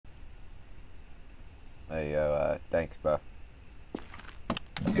Hey, yo, thanks, bro.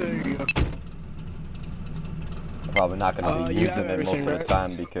 There you go. I'm probably not going to be using it most of the right?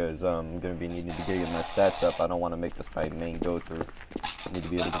 time because I'm going to be needing to get my stats up. I don't want to make this my main go-through. I need to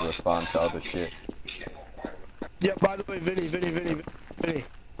be able to respond to other shit. Yeah, by the way, Vinny.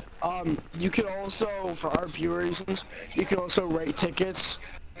 You can also, for RP reasons, you can also write tickets.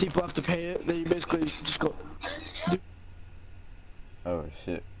 People have to pay it. Then you basically just go. Oh,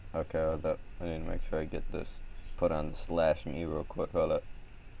 shit. Okay, hold up. I need to make sure I get this. Put on the /me real quick. Hold up.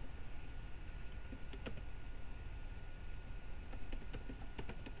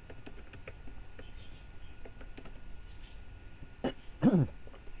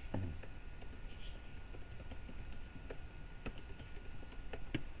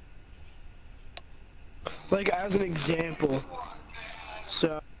 Like, as an example.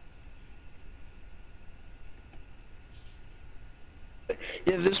 So.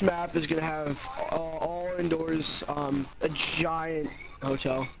 Yeah, this map is gonna have all indoors, a giant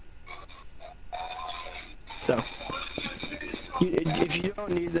hotel. So, if you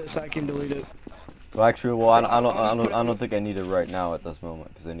don't need this, I can delete it. Well, actually, well, I don't think I need it right now at this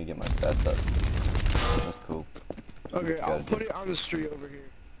moment because I need to get my stats up. That's cool. Okay, I'll put it on the street over here.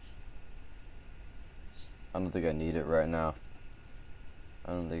 I don't think I need it right now.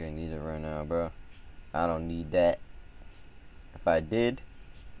 I don't think I need it right now, bro. I don't need that. If I did,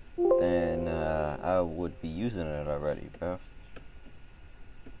 then I would be using it already, bro.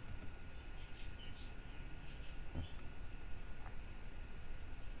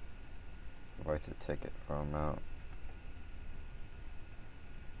 Write a ticket for amount.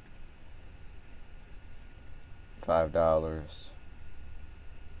 $5.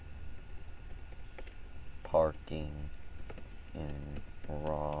 Parking in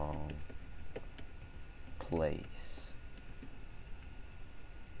wrong place.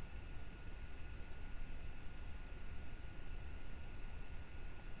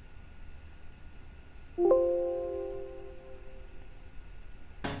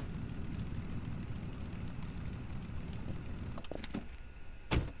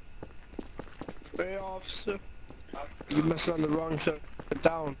 Hey, officer. You messed on the wrong side of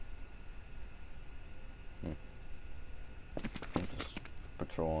town. I'm just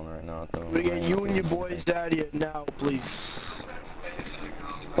patrolling right now. We get you and your boys out here now, please.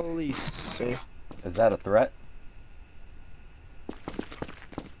 Police. Is that a threat?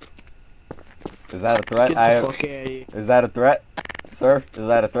 Is that a threat? Get the fuck out of here. Is that a threat? Sir, is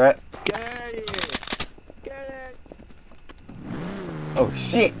that a threat? Get out of here. Get it. Oh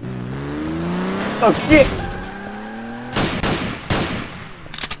shit! Oh shit!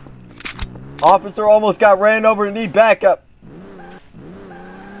 Officer almost got ran over and need backup.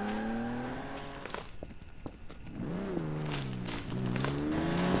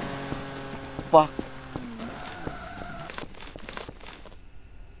 Fuck.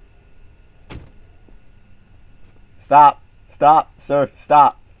 Stop. Stop, sir.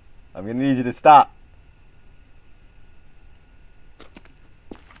 Stop. I'm gonna need you to stop.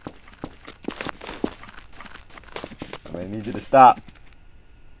 I'm gonna need you to stop.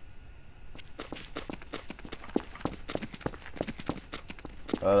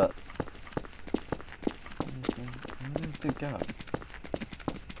 Hold up. Where's the guy?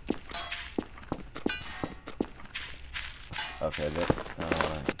 Okay, I don't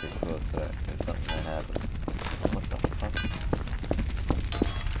want to get close to that. There's something that happened. What the fuck?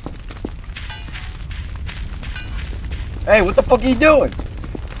 Hey, what the fuck are you doing?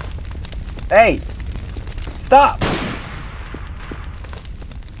 Hey! Stop!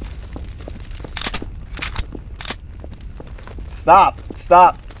 Stop!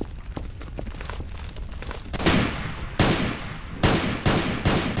 Stop!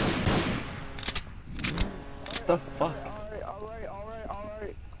 What the fuck?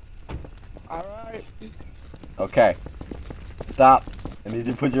 Alright. Okay. Stop. I need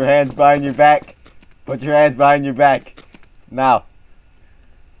you to put your hands behind your back. Put your hands behind your back. Now.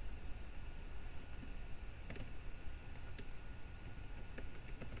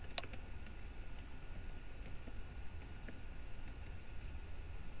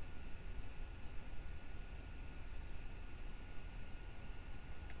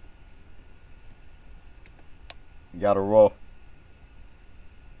 You gotta roll.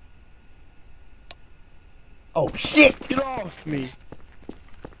 Oh shit! Get off me!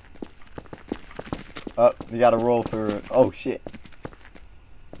 Oh, you gotta roll for. Oh shit!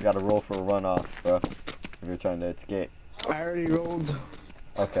 You gotta roll for a runoff, bro. If you're trying to escape. I already rolled.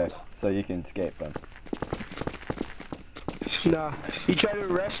 Okay, so you can escape then. Nah, you tried to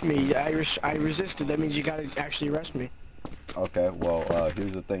arrest me. I resisted. That means you gotta actually arrest me. Okay, well,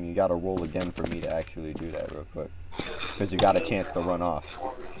 here's the thing. You gotta roll again for me to actually do that real quick. Because you got a chance to run off.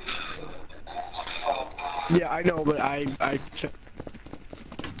 Yeah, I know, but I Oh, shit.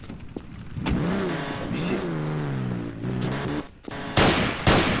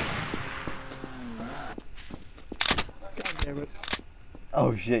 God damn it.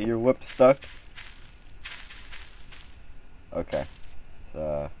 Oh, shit, your whip stuck? Okay.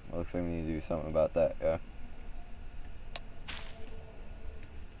 So, looks like we need to do something about that, yeah.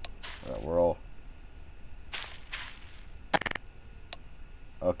 Alright, we're all...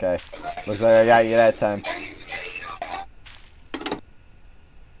 Okay. Looks like I got you that time.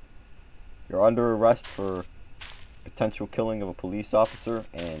 You're under arrest for potential killing of a police officer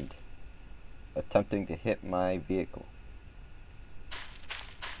and attempting to hit my vehicle.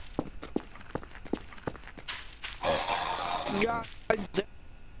 God damn.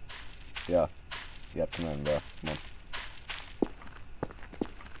 Yeah. Yeah, come on, bro. Come on.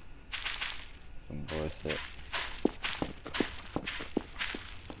 Some bullshit.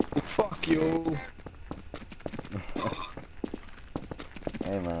 Fuck you.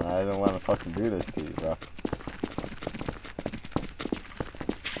 Hey, man, I didn't want to fucking do this to you, bro.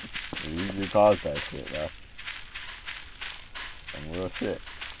 You caused that shit, bro. Some real shit.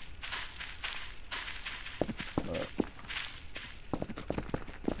 Look.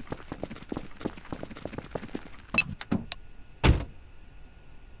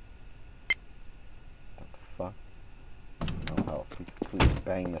 What the fuck? No help. Please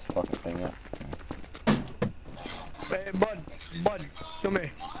bang this fucking thing up. Hey, bud, come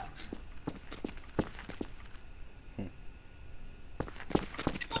here.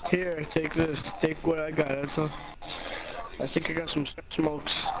 Here, take this. Take what I got. That's all. I think I got some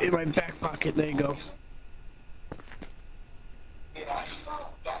smokes in my back pocket. There you go.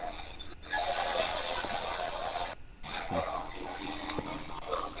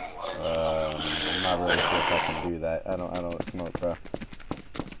 I'm not really sure if I can do that. I don't smoke, bro.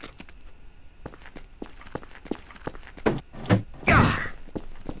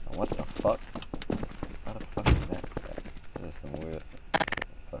 What the fuck? How the fuck is that? This is some weird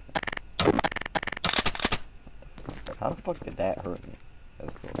fucking... How the fuck did that hurt me?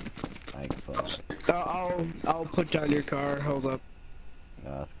 That's cool. I ain't playing it. I'll put down your car. Hold up.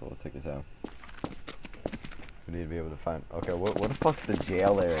 No, that's cool. Take your time. We need to be able to find... Okay, what the fuck's the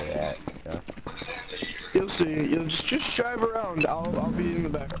jail area at? Yeah? You'll see. You'll just drive around. I'll be in the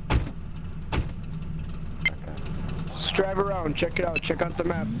back. Okay. Just drive around. Check it out. Check out the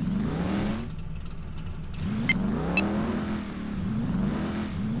map.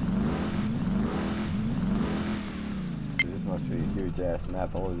 This must be a huge ass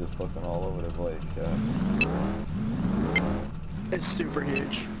map. I was just looking all over the place, yeah. It's super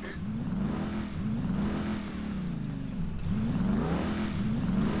huge.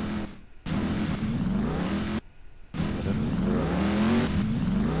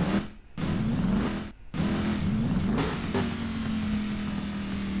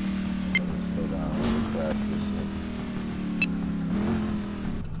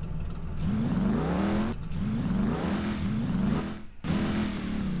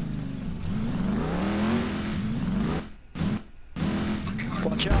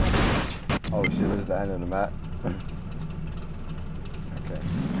 Watch out. Oh shit, this is the end of the map. Okay.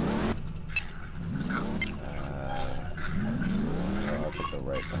 I'll put the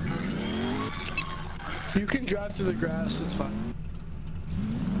right one. You can drive through the grass, it's fine.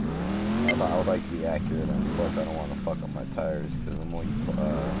 I would like to be accurate, and plus I don't want to fuck up my tires, because the more you,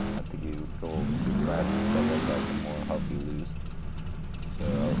 I think you go over through grass and stuff like that, the more health you lose. So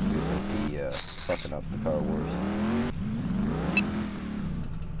I'll be fucking up the car worse.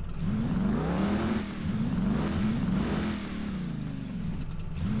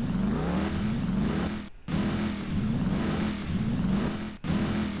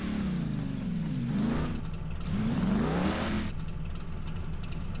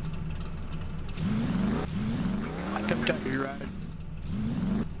 Come down your ride.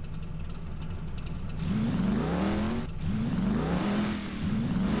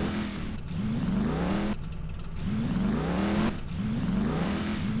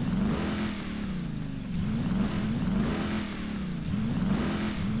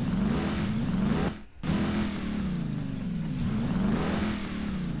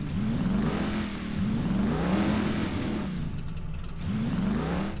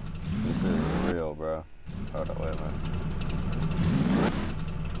 This is real, bro. Hold on, wait a minute.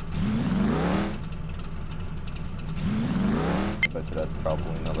 I bet you that's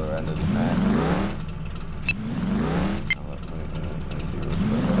probably another end of the map. Let me see real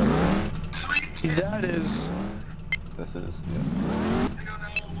quick. That is... This is, yeah.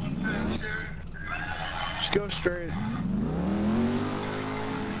 Just go straight.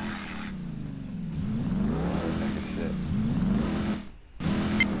 Shit.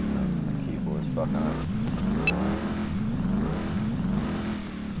 My keyboard's fucking up.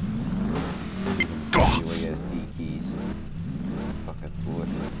 UASD keys. Fucking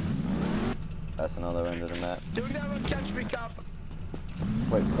bullshit. That's another end of the map. Do we never catch me, cop?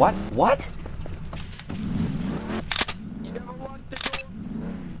 Wait, what? What? You never locked the door?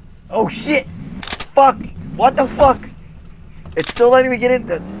 Oh shit! Fuck! What the fuck? It's still letting me get in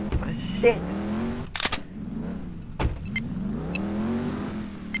the... shit!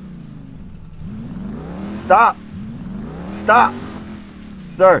 Stop! Stop!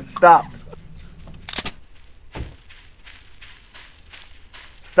 Sir, stop!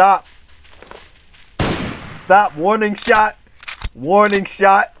 Stop! Stop! Warning shot! Warning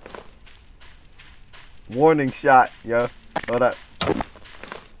shot! Warning shot, yo. Hold up.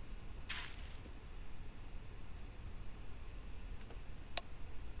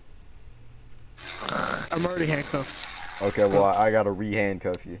 I'm already handcuffed. Okay, well, I gotta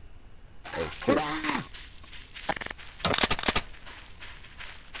re-handcuff you. Oh, shit.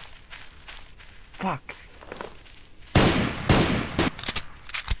 Fuck.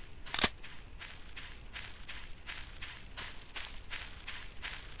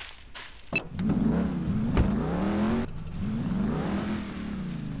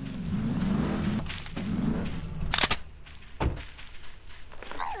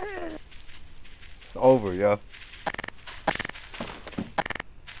 It's over, yo.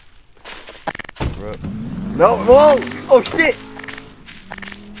 No, whoa! Oh shit!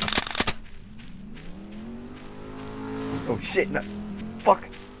 Oh shit, no. Fuck.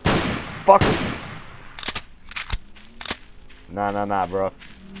 Fuck. Nah, bro.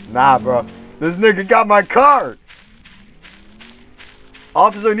 Nah, bro. This nigga got my car!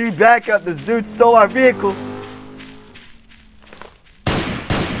 Officer, need backup. This dude stole our vehicle.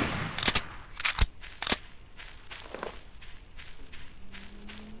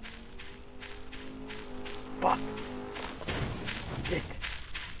 Fuck. Shit.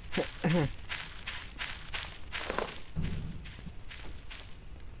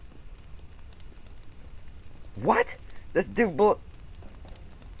 What? This dude bull.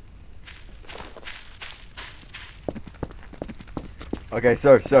 Okay,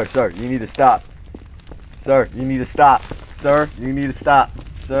 sir, you need to stop. Sir, you need to stop. Sir, you need to stop.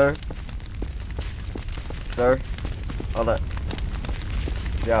 Sir. Sir. Hold up.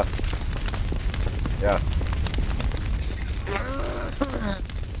 Yeah. Yeah.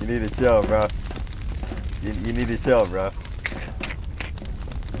 You need to chill, bro. You need to chill, bro.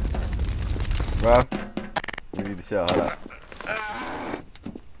 Bro. You need to chill, hold up.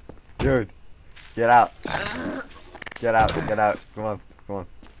 Dude. Get out. Get out, get out. Come on, come on.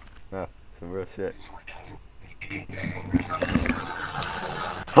 No, some real shit.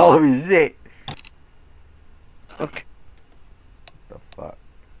 Holy shit. Okay. The fuck?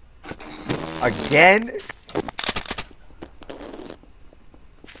 Again?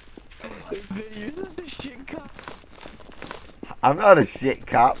 You're such a shit cop. I'm not a shit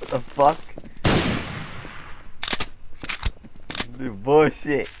cop. What the fuck? Dude,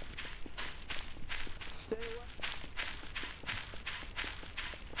 bullshit.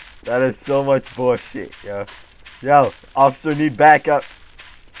 That is so much bullshit, yo. Yo, officer, need backup.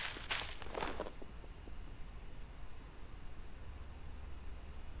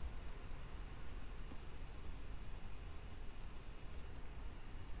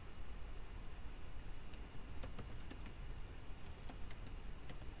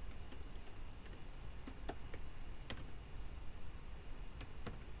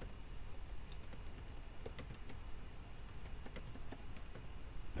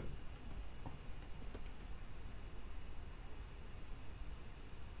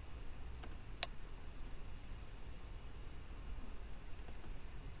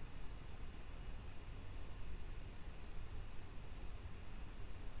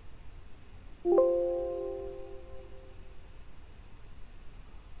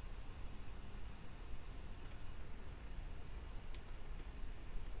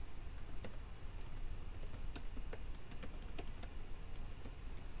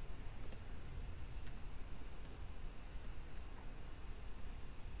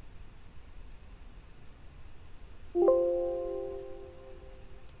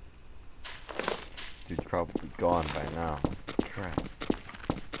 Dude's probably gone by now. Crap.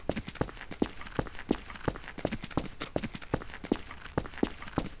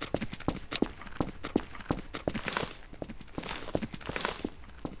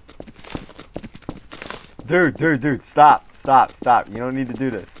 Dude, stop. You don't need to do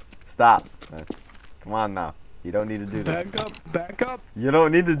this. Stop, man. Come on now. You don't need to do this. Back up. You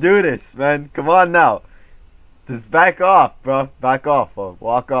don't need to do this, man. Come on now. Just back off, bro. Back off, bro.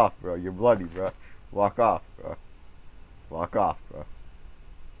 Walk off, bro. You're bloody, bro. Walk off, bro. Walk off, bro.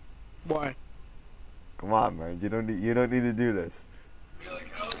 Why? Come on, man. You don't need to do this.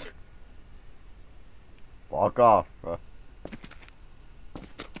 Walk off, bro.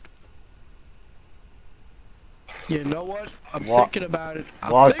 You know what? I'm thinking about it.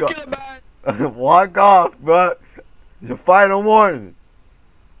 Walk off, bro. It's a final warning.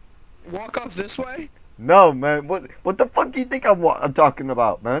 Walk off this way? No, man. What the fuck do you think I'm talking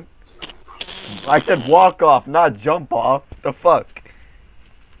about, man? I said walk off, not jump off. The fuck?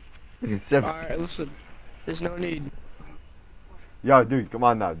 Alright, listen. There's no need. Yo, dude, come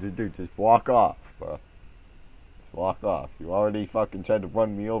on now. Dude, just walk off, bro. Just walk off. You already fucking tried to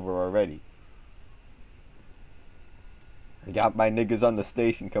run me over already. I got my niggas on the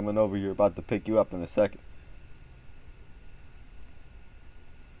station coming over here, about to pick you up in a second.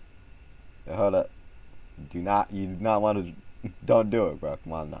 Yeah, hold up. You do not want to, don't do it, bro.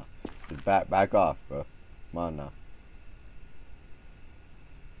 Come on now. Just back off, bro. Come on now.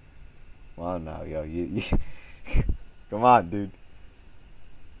 Come on now, yo. You come on, dude.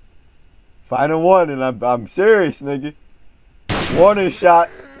 Final warning, I'm serious, nigga. Warning shot.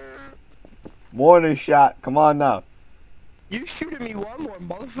 Warning shot. Come on now. You shoot at me one more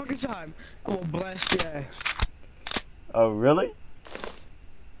motherfucking time, I will blast your ass. Oh, really?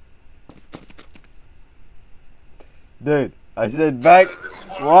 Dude, I said back,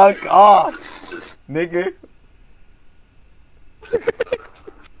 walk off, nigga.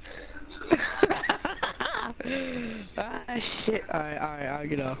 Ah, shit. Alright, I'll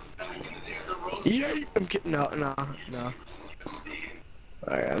get off. Yeah, I'm getting out. No.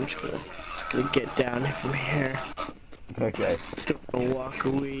 Alright, I'm just gonna get down from here. Okay. Just gonna walk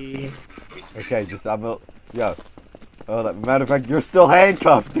away. Okay, yo. Hold up. Matter of fact, you're still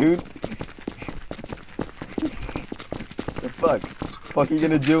handcuffed, dude. The fuck? What are you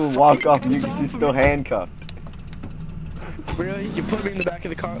gonna do? Walk off and you're still handcuffed. Really? You put me in the back of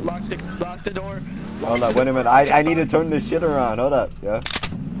the car, lock the door. Hold up, wait a minute. I need to turn this shit around. Hold up, yeah.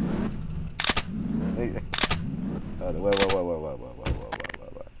 Wait.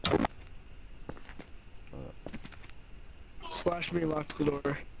 Slash me, lock the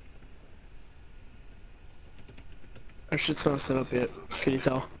door. Our shit's not set up yet. Can you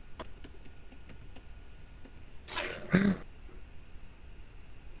tell?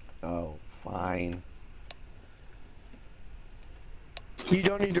 Oh, fine. You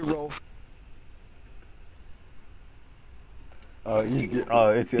don't need to roll. Oh, it's cool.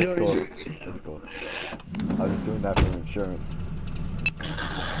 It's cool. I was doing that for insurance.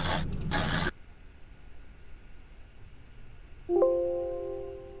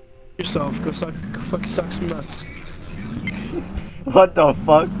 Yourself, go fucking suck some nuts. What the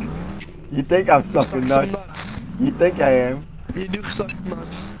fuck? You think I'm sucking nuts? You think I am? You do suck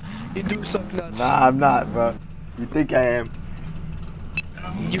nuts. You do suck nuts. Nah, I'm not, bro. You think I am?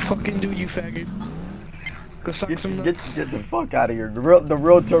 You fucking do, you faggot. Go suck some nuts. Get the fuck out of here. The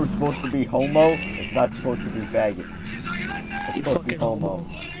real term's supposed to be homo. It's not supposed to be faggot. It's You supposed to fucking be homo.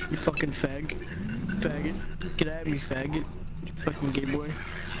 You fucking fag. Faggot. Get at me, faggot. You fucking gay boy.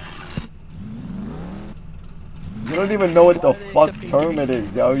 You don't even know what the fuck term it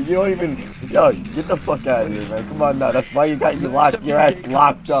is, yo. You don't even... Yo, get the fuck out of here, man. Come on now. That's why you got your ass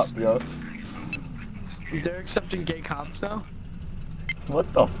locked up, yo. They're accepting gay cops now?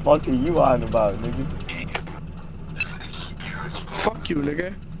 What the fuck are you on about, nigga? Fuck you,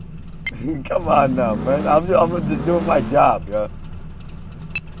 nigga. Come on now, man. I'm just doing my job, yo.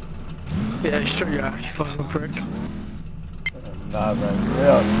 Yeah, sure you are, you fucking prick. Nah, man.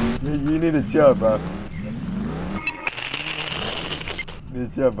 Yo, you need to chill, bro. You need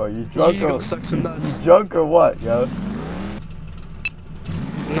to chill, bro. You drunk You go suck some nuts. You drunk or what, yo?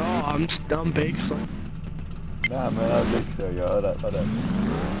 No, I'm baked, son. Nah, man, I don't think so, yo. Hold up.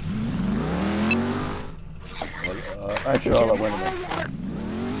 Actually, hold up, wait a minute.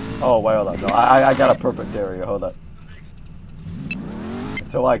 Oh, wait, hold up. No, I got a perfect area, hold up.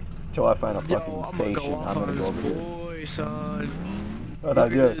 Until I find a fucking station, I'm gonna go over here. Boy, son. Hold Look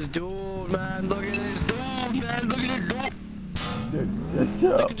up, at yo. this dude, man. Look at this dude, man. Look at this dude. Dude, just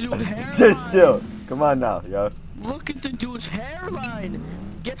chill. Look at the dude's hairline. Just chill. Come on now, yo. Look at the dude's hairline.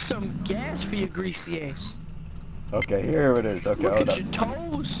 Get some gas for your greasy ass. Okay, here it is. Okay, Look hold at up. your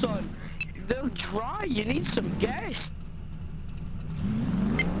toes, son. They'll dry. You need some gas.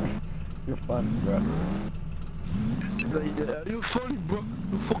 You're funny, bro. You're funny, bro.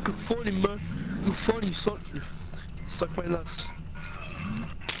 You're fucking funny, man. You funny son. Suck my nuts.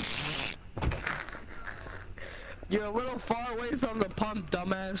 You're a little far away from the pump,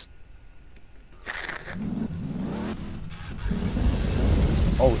 dumbass.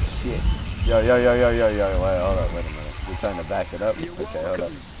 Oh shit. Yo, wait, hold up, wait a minute. You're trying to back it up? You're Okay, welcome. hold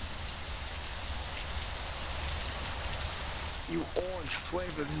up. You orange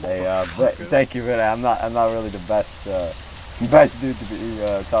flavored Hey, motherfucker. thank you, man. I'm not really the best, best dude to be,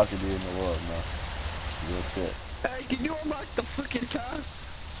 talking to you in the world, man. Real shit. Hey, can you unlock the fucking car?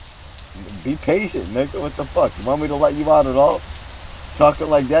 Be patient, nigga. What the fuck? You want me to let you out at all? Talking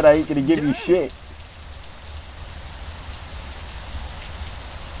like that, I ain't gonna give you shit.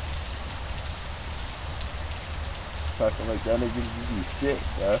 Talking like that, I ain't gonna give you shit,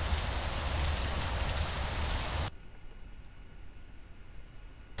 yeah.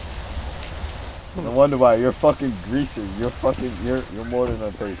 No wonder why you're fucking greaser. You're more than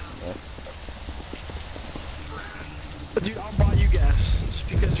a person, man. Dude, I'll buy you gas just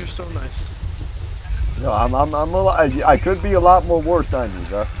because you're so nice. No, I could be a lot more worse on you,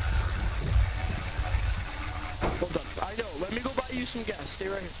 bro. Hold up. I know. Let me go buy you some gas. Stay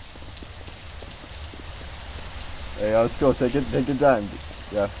right here. Hey, let's go. Take your time.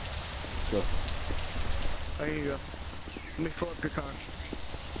 Yeah. Let's go. There you go. Let me fill up your car.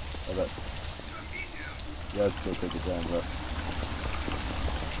 Okay. Yeah, let's go. Take your time, bro.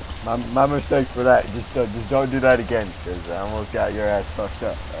 My mistake for that. Just don't do that again, cause I almost got your ass fucked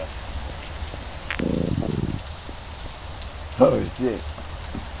up. Oh shit.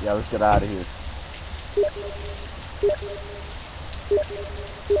 Yeah, let's get out of here.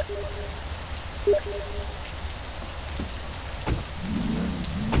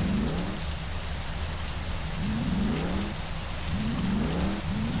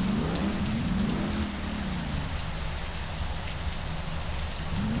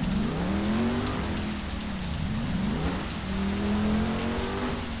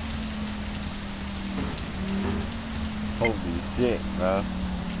 Holy shit, bro.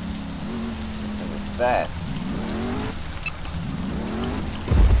 That was fast.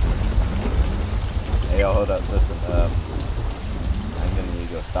 Hey, yo, hold up, listen, I'm gonna need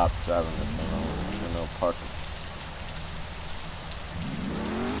to go stop driving this thing on no parking.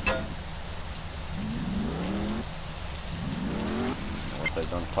 Once I'm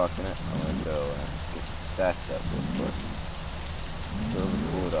done parking it, I'm gonna go and get stacked up real quick. Really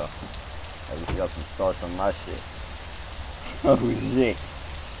cool though. At least got some starts on my shit. Oh shit.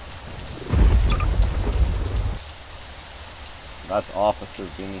 That's Officer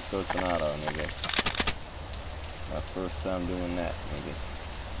Vinny Sortanato, nigga. My first time doing that, nigga.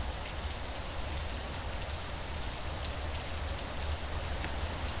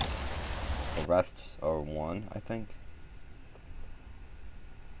 Arrests are 1, I think.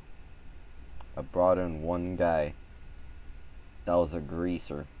 I brought in 1 guy. That was a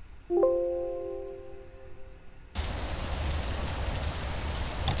greaser.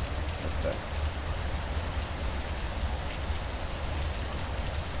 Okay.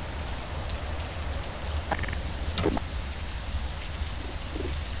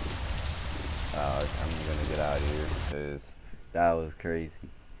 I'm gonna get out of here because that was crazy.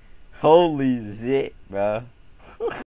 Holy shit, bro.